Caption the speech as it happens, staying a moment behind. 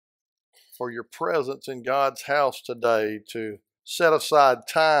for your presence in God's house today to set aside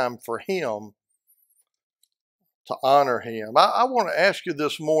time for Him, to honor Him. I want to ask you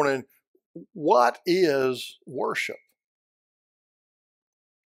this morning, what is worship?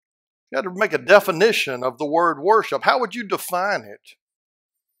 You had to make a definition of the word worship. How would you define it?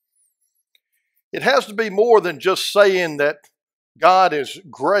 It has to be more than just saying that God is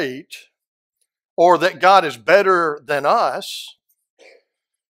great or that God is better than us.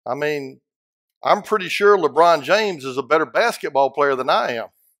 I mean, I'm pretty sure LeBron James is a better basketball player than I am.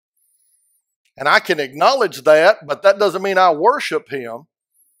 And I can acknowledge that, but that doesn't mean I worship him.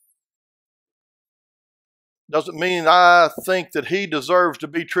 Doesn't mean I think that he deserves to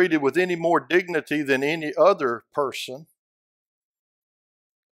be treated with any more dignity than any other person.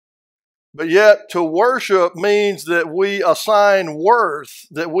 But yet to worship means that we assign worth,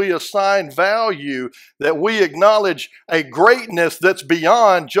 that we assign value, that we acknowledge a greatness that's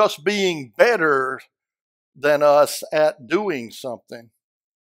beyond just being better than us at doing something.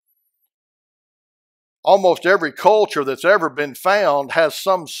 Almost every culture that's ever been found has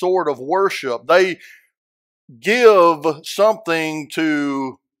some sort of worship. They give something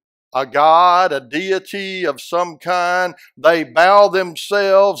to a god, a deity of some kind. They bow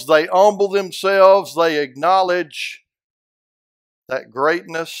themselves, they humble themselves, they acknowledge that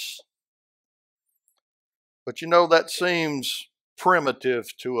greatness. But you know, that seems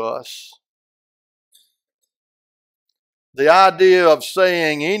primitive to us. The idea of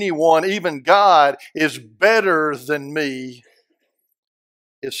saying anyone, even God, is better than me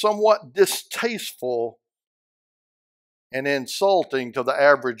is somewhat distasteful and insulting to the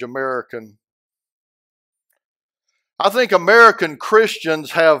average American. I think American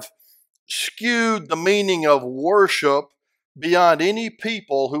Christians have skewed the meaning of worship beyond any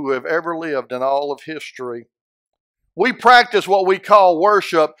people who have ever lived in all of history. We practice what we call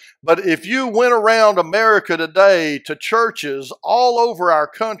worship, but if you went around America today to churches all over our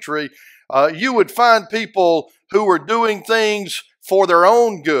country, you would find people who were doing things for their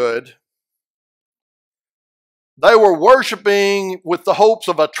own good. They were worshiping with the hopes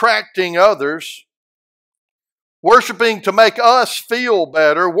of attracting others, worshiping to make us feel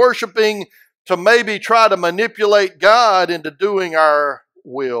better, worshiping to maybe try to manipulate God into doing our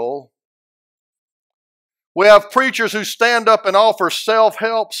will. We have preachers who stand up and offer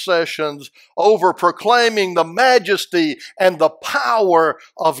self-help sessions over proclaiming the majesty and the power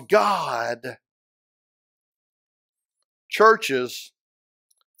of God. Churches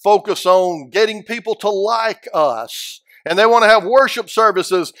focus on getting people to like us, and they want to have worship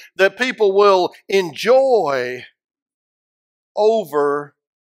services that people will enjoy over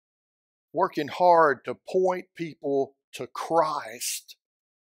working hard to point people to Christ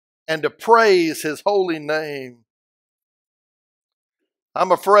and to praise His holy name.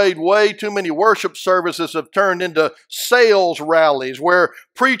 I'm afraid way too many worship services have turned into sales rallies where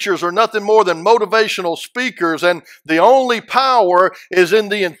preachers are nothing more than motivational speakers, and the only power is in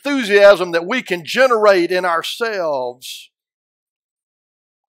the enthusiasm that we can generate in ourselves.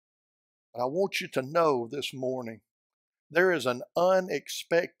 But I want you to know this morning, there is an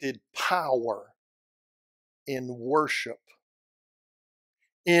unexpected power in worship,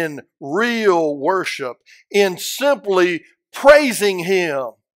 in real worship, in simply praising Him,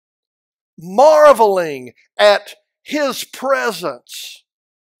 marveling at His presence.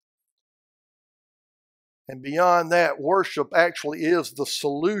 And beyond that, worship actually is the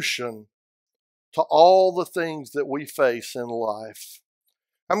solution to all the things that we face in life.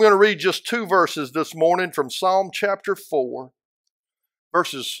 I'm going to read just 2 verses this morning from Psalm chapter 4,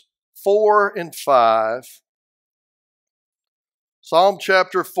 verses 4 and 5. Psalm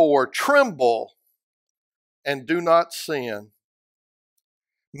chapter 4, tremble and do not sin.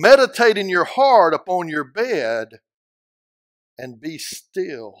 Meditate in your heart upon your bed and be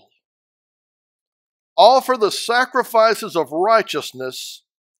still. Offer the sacrifices of righteousness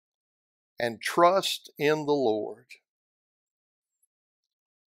and trust in the Lord.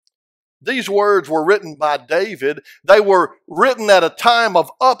 These words were written by David. They were written at a time of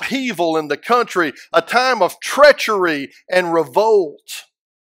upheaval in the country, a time of treachery and revolt.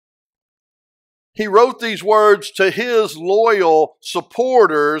 He wrote these words to his loyal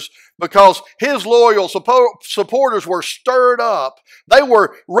supporters because his loyal supporters were stirred up. They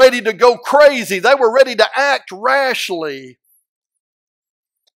were ready to go crazy. They were ready to act rashly.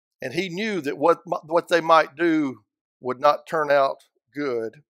 And he knew that what they might do would not turn out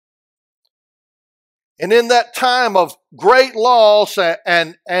good. And in that time of great loss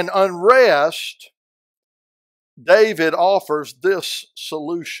and unrest, David offers this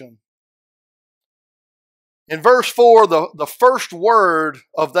solution. In verse 4, the first word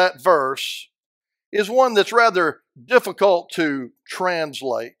of that verse is one that's rather difficult to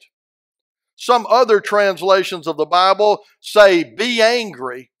translate. Some other translations of the Bible say be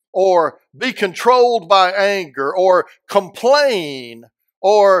angry, or be controlled by anger, or complain,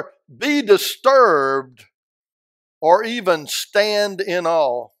 or be disturbed, or even stand in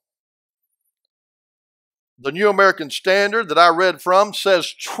awe. The New American Standard that I read from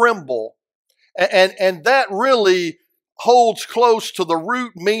says tremble. And that really holds close to the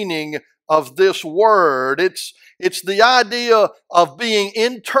root meaning of this word. It's the idea of being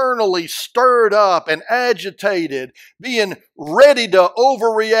internally stirred up and agitated, being ready to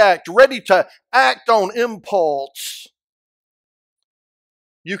overreact, ready to act on impulse.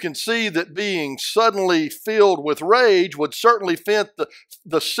 You can see that being suddenly filled with rage would certainly fit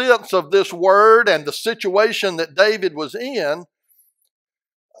the sense of this word and the situation that David was in.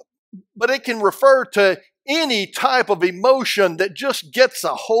 But it can refer to any type of emotion that just gets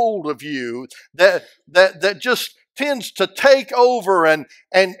a hold of you, that just tends to take over and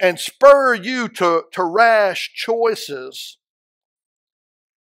spur you to rash choices.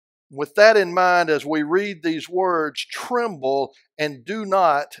 With that in mind, as we read these words, tremble and do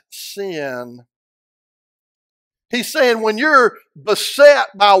not sin. He's saying when you're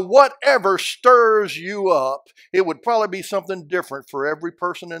beset by whatever stirs you up, it would probably be something different for every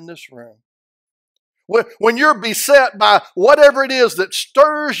person in this room. When you're beset by whatever it is that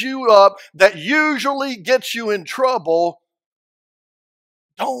stirs you up, that usually gets you in trouble,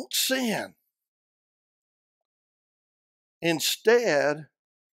 don't sin. Instead,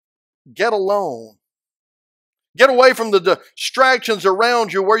 get alone. Get away from the distractions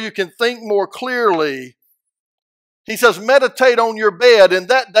around you where you can think more clearly. He says, meditate on your bed, and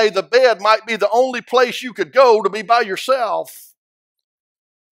that day the bed might be the only place you could go to be by yourself.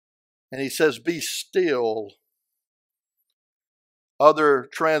 And he says, be still. Other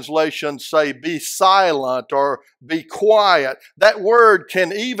translations say, be silent or be quiet. That word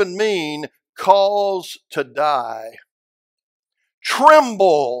can even mean cause to die.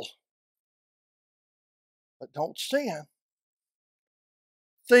 Tremble, but don't sin.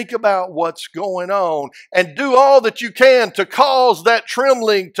 Think about what's going on and do all that you can to cause that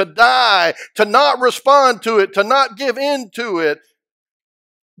trembling to die, to not respond to it, to not give in to it.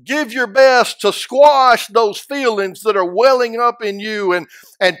 Give your best to squash those feelings that are welling up in you and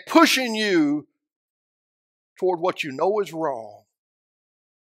pushing you toward what you know is wrong.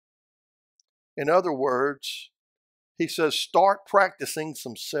 In other words, he says, start practicing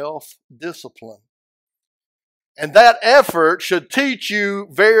some self-discipline. And that effort should teach you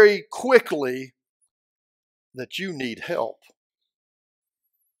very quickly that you need help.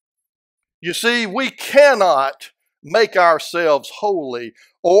 You see, we cannot make ourselves holy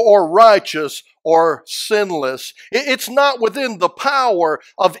or righteous or sinless. It's not within the power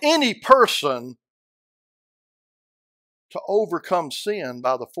of any person to overcome sin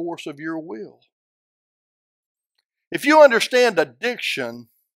by the force of your will. If you understand addiction,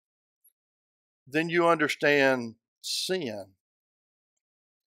 then you understand sin.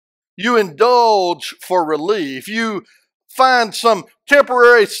 You indulge for relief. You find some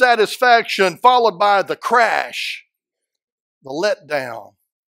temporary satisfaction followed by the crash, the letdown,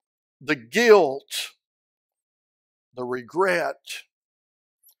 the guilt, the regret.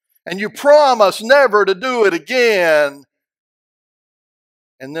 And you promise never to do it again.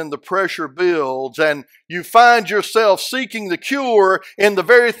 And then the pressure builds and you find yourself seeking the cure in the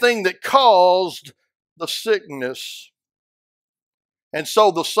very thing that caused the sickness. And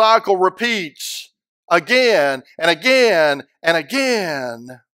so the cycle repeats again and again and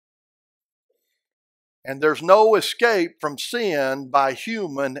again. And there's no escape from sin by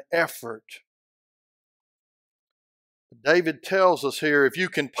human effort. David tells us here, if you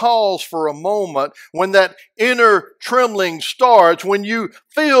can pause for a moment when that inner trembling starts, when you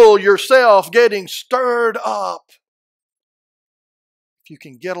feel yourself getting stirred up, if you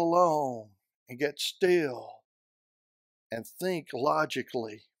can get alone and get still and think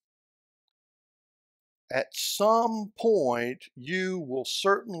logically, at some point you will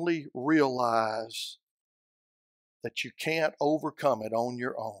certainly realize that you can't overcome it on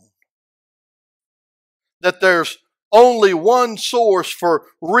your own. That there's only one source for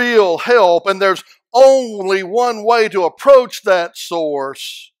real help, and there's only one way to approach that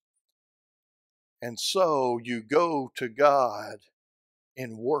source. And so you go to God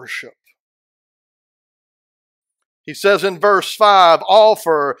in worship. He says in verse 5,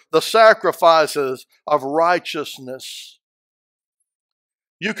 offer the sacrifices of righteousness.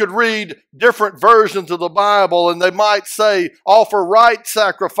 You could read different versions of the Bible and they might say offer right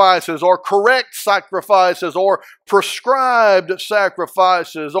sacrifices or correct sacrifices or prescribed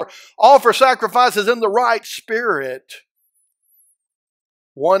sacrifices or offer sacrifices in the right spirit.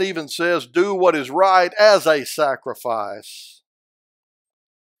 One even says do what is right as a sacrifice.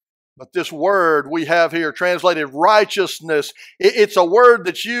 But this word we have here translated righteousness, it's a word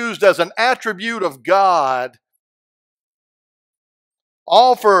that's used as an attribute of God.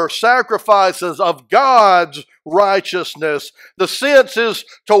 Offer sacrifices of God's righteousness. The sense is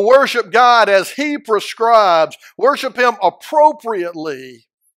to worship God as He prescribes. Worship Him appropriately.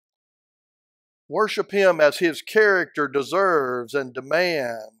 Worship Him as His character deserves and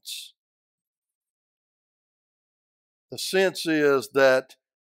demands. The sense is that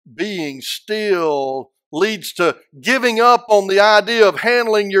being still leads to giving up on the idea of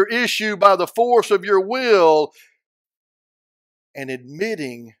handling your issue by the force of your will and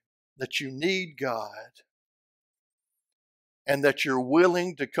admitting that you need God and that you're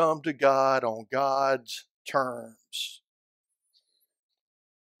willing to come to God on God's terms.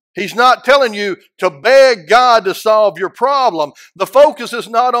 He's not telling you to beg God to solve your problem. The focus is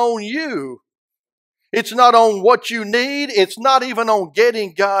not on you. It's not on what you need. It's not even on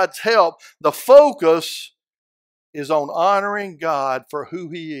getting God's help. The focus is on honoring God for who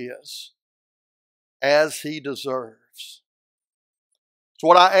He is, as He deserves. It's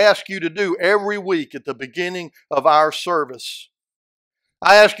what I ask you to do every week at the beginning of our service.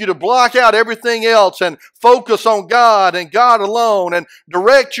 I ask you to block out everything else and focus on God and God alone and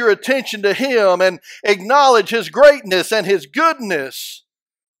direct your attention to Him and acknowledge His greatness and His goodness,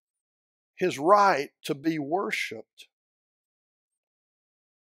 His right to be worshiped.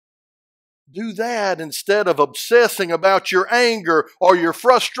 Do that instead of obsessing about your anger or your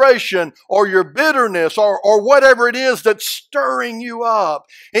frustration or your bitterness or whatever it is that's stirring you up.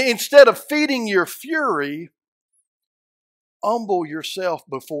 Instead of feeding your fury, humble yourself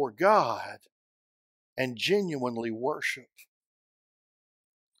before God and genuinely worship.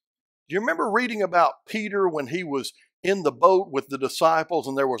 Do you remember reading about Peter when he was in the boat with the disciples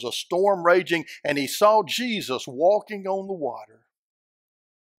and there was a storm raging and he saw Jesus walking on the water?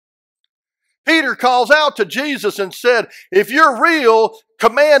 Peter calls out to Jesus and said, if you're real,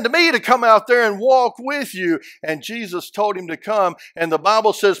 command me to come out there and walk with you. And Jesus told him to come. And the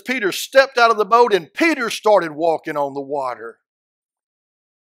Bible says Peter stepped out of the boat and Peter started walking on the water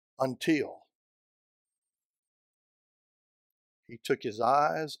until he took his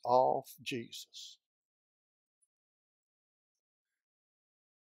eyes off Jesus.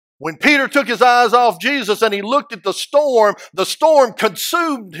 When Peter took his eyes off Jesus and he looked at the storm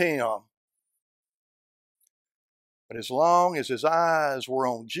consumed him. But as long as his eyes were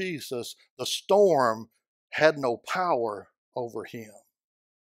on Jesus, the storm had no power over him.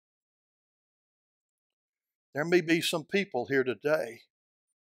 There may be some people here today,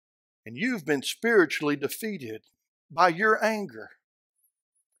 and you've been spiritually defeated by your anger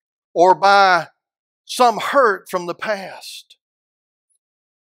or by some hurt from the past.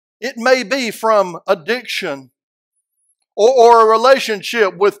 It may be from addiction or a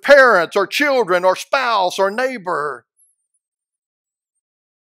relationship with parents or children or spouse or neighbor.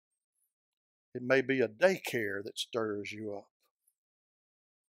 It may be a daycare that stirs you up.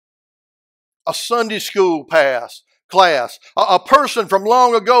 A Sunday school class, a person from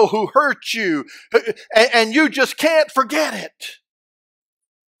long ago who hurt you, and you just can't forget it.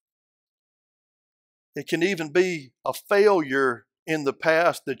 It can even be a failure in the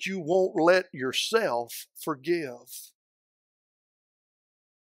past that you won't let yourself forgive.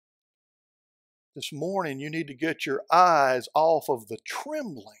 This morning, you need to get your eyes off of the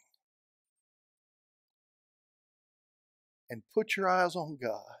trembling and put your eyes on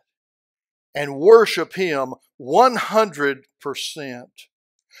God and worship Him 100%.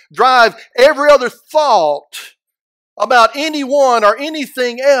 Drive every other thought about anyone or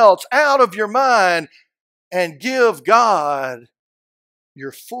anything else out of your mind and give God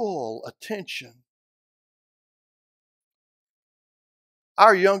your full attention.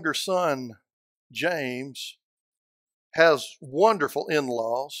 Our younger son, James, has wonderful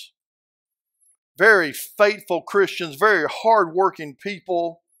in-laws, very faithful Christians, very hardworking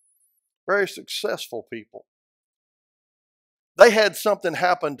people, very successful people. They had something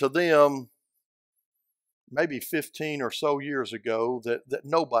happen to them maybe 15 or so years ago that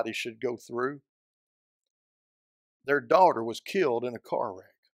nobody should go through. Their daughter was killed in a car wreck.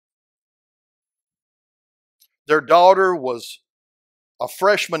 Their daughter was a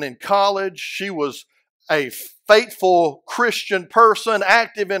freshman in college. She was a faithful Christian person,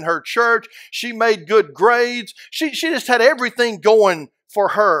 active in her church. She made good grades. She just had everything going for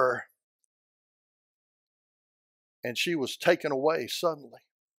her, and she was taken away suddenly.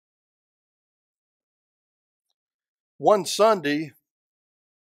 One Sunday,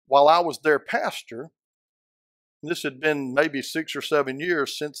 while I was their pastor, this had been maybe 6 or 7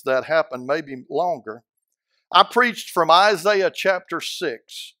 years since that happened, maybe longer, I preached from Isaiah chapter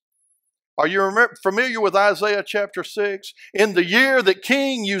 6. Are you familiar with Isaiah chapter 6? In the year that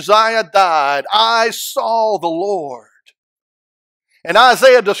King Uzziah died, I saw the Lord. And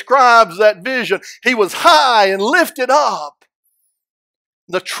Isaiah describes that vision. He was high and lifted up.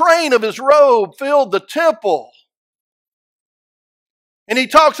 The train of his robe filled the temple. And he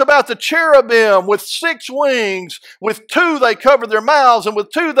talks about the cherubim with 6 wings. With 2 they covered their mouths, and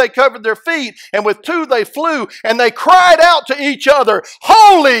with 2 they covered their feet, and with 2 they flew, and they cried out to each other,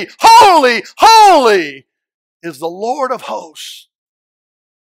 "Holy, holy, holy is the Lord of hosts."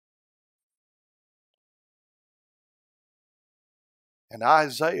 And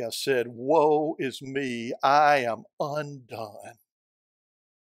Isaiah said, "Woe is me, I am undone,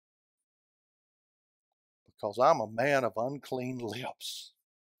 because I'm a man of unclean lips.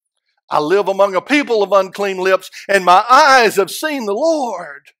 I live among a people of unclean lips, and my eyes have seen the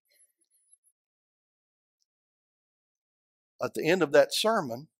Lord." At the end of that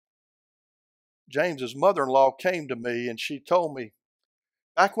sermon, James's mother-in-law came to me and she told me,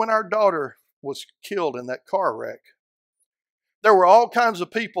 back when our daughter was killed in that car wreck, there were all kinds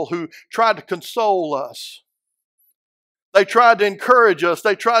of people who tried to console us. They tried to encourage us.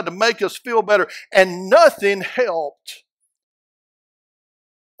 They tried to make us feel better. And nothing helped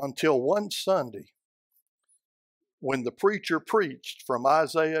until one Sunday when the preacher preached from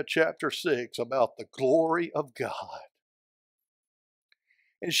Isaiah chapter 6 about the glory of God.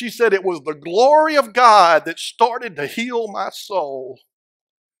 And she said it was the glory of God that started to heal my soul,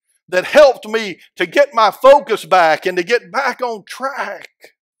 that helped me to get my focus back and to get back on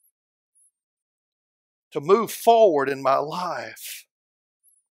track, to move forward in my life.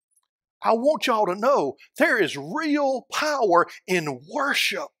 I want y'all to know there is real power in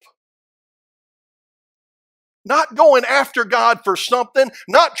worship. Not going after God for something,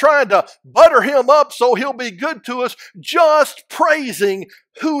 not trying to butter Him up so He'll be good to us, just praising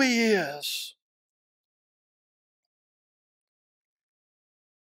who He is.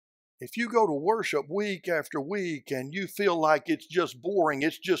 If you go to worship week after week and you feel like it's just boring,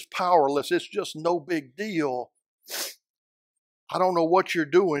 it's just powerless, it's just no big deal, I don't know what you're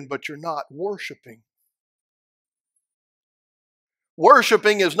doing, but you're not worshiping.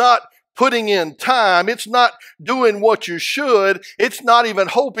 Worshiping is not putting in time. It's not doing what you should. It's not even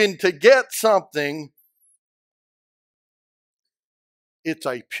hoping to get something. It's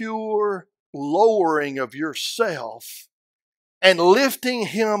a pure lowering of yourself and lifting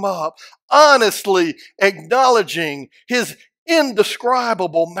Him up, honestly acknowledging His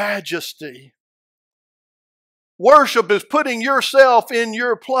indescribable majesty. Worship is putting yourself in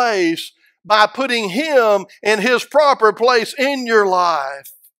your place by putting Him in His proper place in your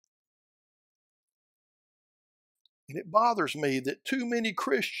life. And it bothers me that too many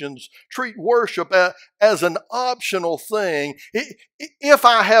Christians treat worship as an optional thing. If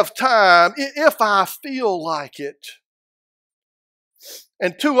I have time, if I feel like it.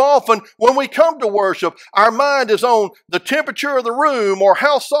 And too often, when we come to worship, our mind is on the temperature of the room or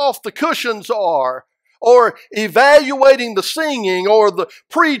how soft the cushions are, or evaluating the singing or the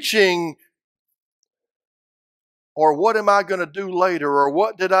preaching, or what am I going to do later, or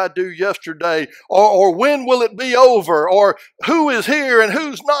what did I do yesterday, or when will it be over, or who is here and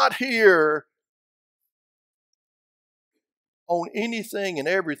who's not here, on anything and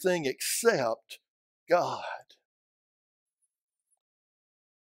everything except God.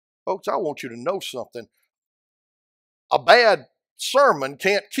 Folks, I want you to know something. A bad sermon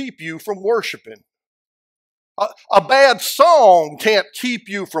can't keep you from worshiping. A bad song can't keep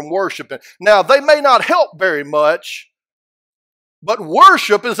you from worshiping. Now, they may not help very much, but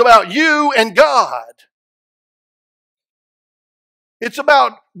worship is about you and God. It's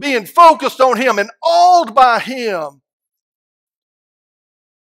about being focused on Him and awed by Him.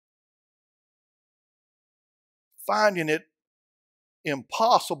 Finding it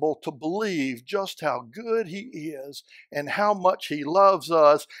impossible to believe just how good He is and how much He loves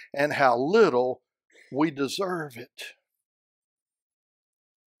us and how little we deserve it.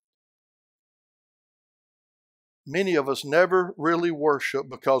 Many of us never really worship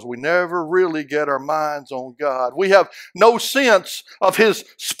because we never really get our minds on God. We have no sense of His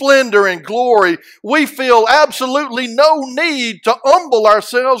splendor and glory. We feel absolutely no need to humble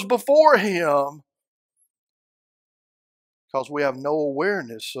ourselves before Him because we have no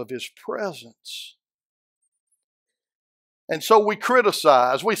awareness of His presence. And so we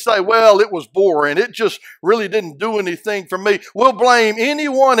criticize. We say, well, it was boring. It just really didn't do anything for me. We'll blame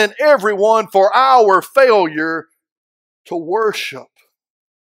anyone and everyone for our failure to worship.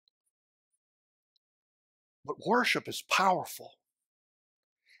 But worship is powerful.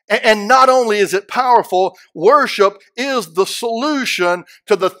 And not only is it powerful, worship is the solution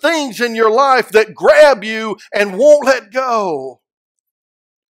to the things in your life that grab you and won't let go.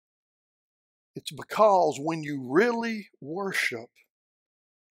 It's because when you really worship,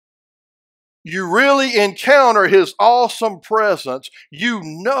 you really encounter His awesome presence, you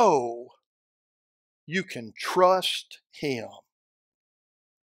know you can trust Him.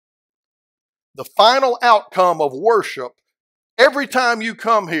 The final outcome of worship, every time you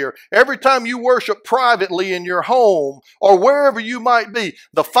come here, every time you worship privately in your home or wherever you might be,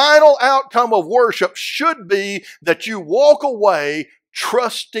 the final outcome of worship should be that you walk away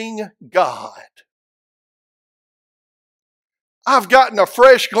trusting God. I've gotten a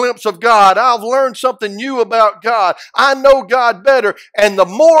fresh glimpse of God. I've learned something new about God. I know God better. And the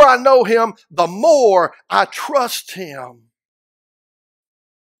more I know Him, the more I trust Him.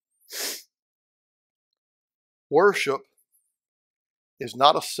 Worship is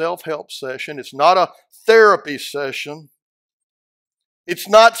not a self-help session. It's not a therapy session. It's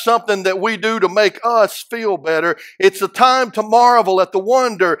not something that we do to make us feel better. It's a time to marvel at the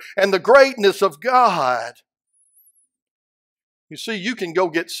wonder and the greatness of God. You see, you can go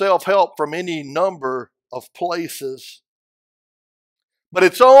get self-help from any number of places. But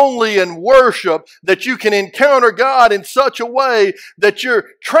it's only in worship that you can encounter God in such a way that you're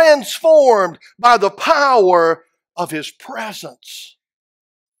transformed by the power of His presence.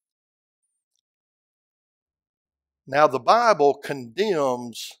 Now, the Bible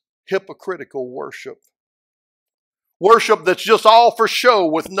condemns hypocritical worship. Worship that's just all for show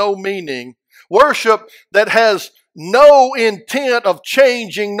with no meaning. Worship that has no intent of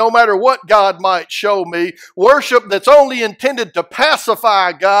changing no matter what God might show me. Worship that's only intended to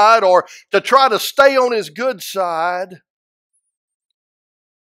pacify God or to try to stay on His good side.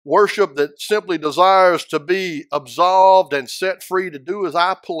 Worship that simply desires to be absolved and set free to do as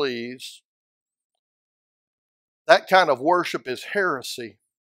I please. That kind of worship is heresy.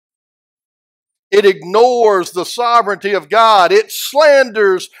 It ignores the sovereignty of God. It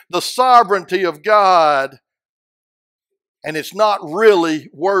slanders the sovereignty of God. And it's not really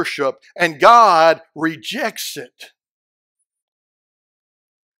worship. And God rejects it.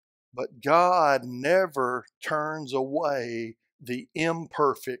 But God never turns away the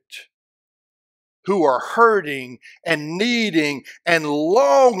imperfect who are hurting and needing and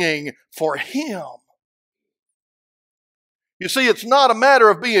longing for Him. You see, it's not a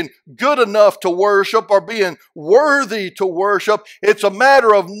matter of being good enough to worship or being worthy to worship. It's a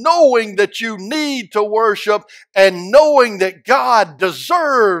matter of knowing that you need to worship and knowing that God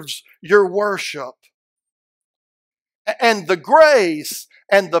deserves your worship. And the grace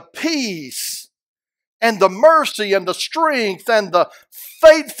and the peace and the mercy and the strength and the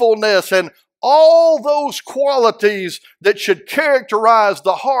faithfulness and all those qualities that should characterize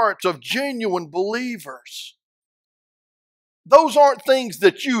the hearts of genuine believers. Those aren't things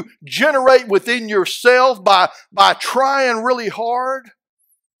that you generate within yourself by trying really hard.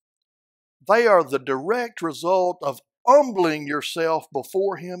 They are the direct result of humbling yourself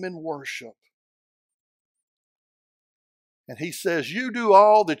before Him in worship. And He says, you do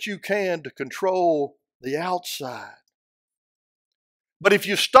all that you can to control the outside. But if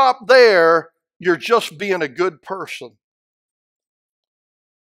you stop there, you're just being a good person.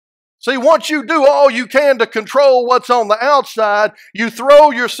 See, once you do all you can to control what's on the outside, you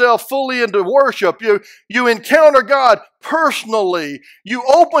throw yourself fully into worship. You encounter God personally. You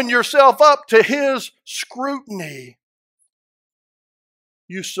open yourself up to His scrutiny.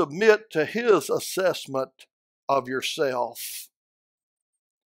 You submit to His assessment of yourself.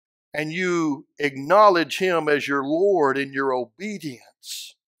 And you acknowledge Him as your Lord in your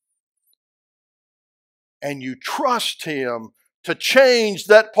obedience. And you trust Him to change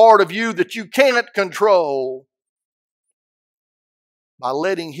that part of you that you can't control by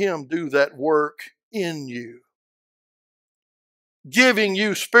letting Him do that work in you. Giving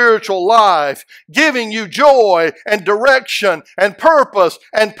you spiritual life, giving you joy and direction and purpose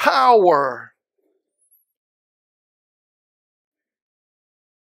and power.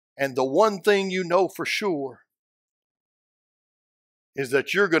 And the one thing you know for sure is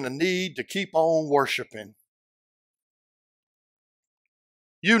that you're going to need to keep on worshiping.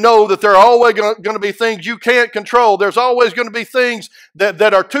 You know that there are always going to be things you can't control. There's always going to be things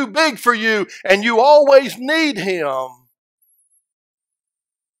that are too big for you, and you always need Him.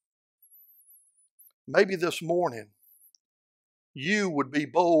 Maybe this morning you would be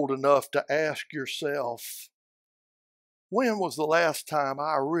bold enough to ask yourself, when was the last time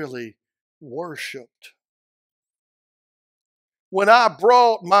I really worshiped? When I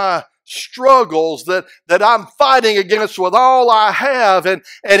brought my struggles that I'm fighting against with all I have and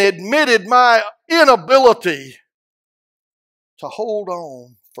admitted my inability to hold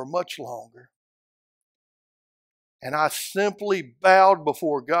on for much longer. And I simply bowed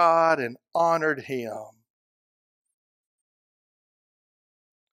before God and honored Him.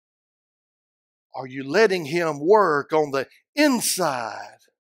 Are you letting Him work on the inside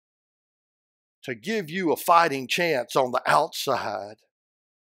to give you a fighting chance on the outside?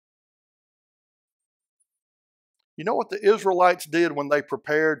 You know what the Israelites did when they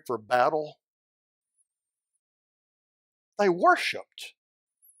prepared for battle? They worshiped.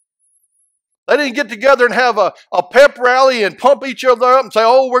 They didn't get together and have a pep rally and pump each other up and say,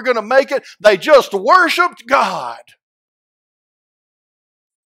 oh, we're going to make it. They just worshiped God.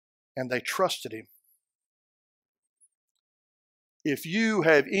 And they trusted Him. If you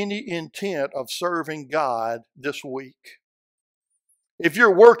have any intent of serving God this week, if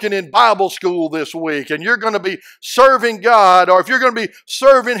you're working in Bible school this week and you're going to be serving God, or if you're going to be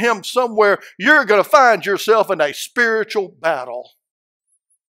serving Him somewhere, you're going to find yourself in a spiritual battle.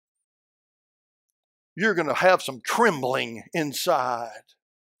 You're going to have some trembling inside.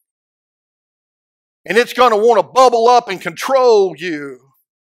 And it's going to want to bubble up and control you.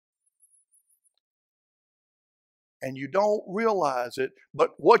 And you don't realize it,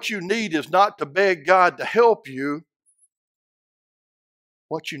 but what you need is not to beg God to help you.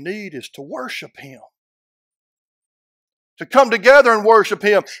 What you need is to worship Him. To come together and worship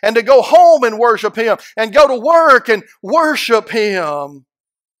Him, and to go home and worship Him, and go to work and worship Him.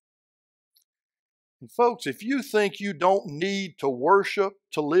 And folks, if you think you don't need to worship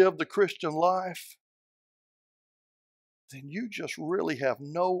to live the Christian life, then you just really have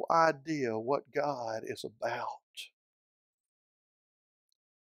no idea what God is about.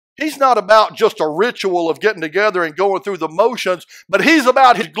 He's not about just a ritual of getting together and going through the motions, but He's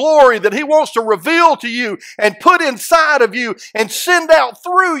about His glory that He wants to reveal to you and put inside of you and send out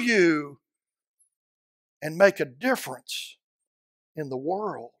through you and make a difference in the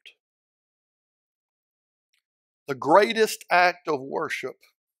world. The greatest act of worship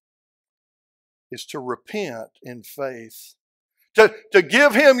is to repent in faith, to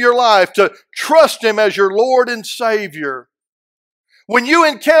give Him your life, to trust Him as your Lord and Savior. When you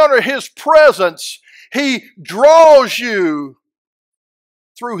encounter His presence, He draws you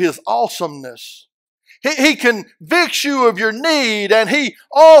through His awesomeness. He convicts you of your need, and He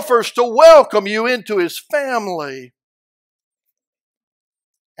offers to welcome you into His family.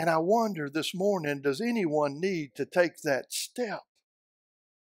 And I wonder this morning, does anyone need to take that step?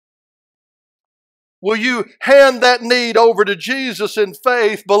 Will you hand that need over to Jesus in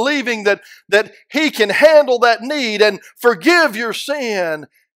faith, believing that He can handle that need and forgive your sin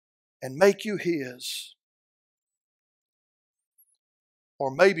and make you His?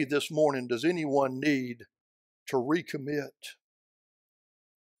 Or maybe this morning, does anyone need to recommit?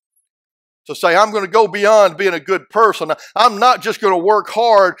 To say, I'm going to go beyond being a good person. I'm not just going to work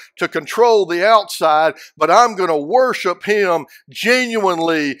hard to control the outside, but I'm going to worship Him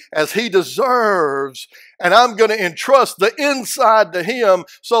genuinely as He deserves. And I'm going to entrust the inside to Him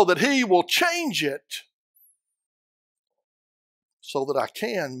so that He will change it, so that I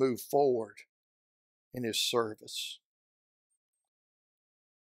can move forward in His service.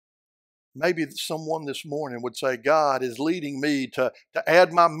 Maybe someone this morning would say, God is leading me to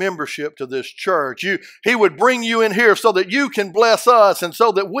add my membership to this church. He would bring you in here so that you can bless us and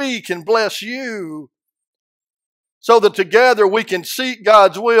so that we can bless you. So that together we can seek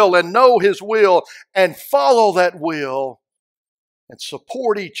God's will and know His will and follow that will and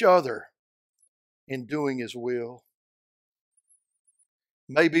support each other in doing His will.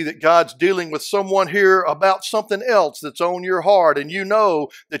 Maybe that God's dealing with someone here about something else that's on your heart, and you know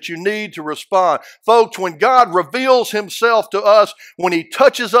that you need to respond. Folks, when God reveals Himself to us, when He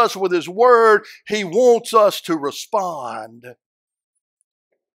touches us with His Word, He wants us to respond.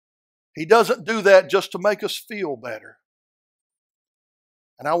 He doesn't do that just to make us feel better.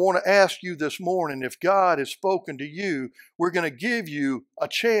 And I want to ask you this morning, if God has spoken to you, we're going to give you a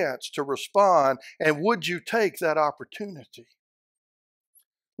chance to respond, and would you take that opportunity?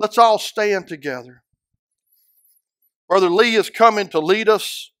 Let's all stand together. Brother Lee is coming to lead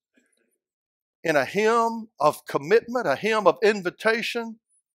us in a hymn of commitment, a hymn of invitation,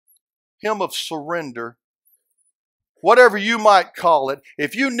 hymn of surrender. Whatever you might call it,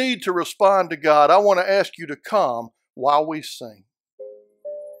 if you need to respond to God, I want to ask you to come while we sing.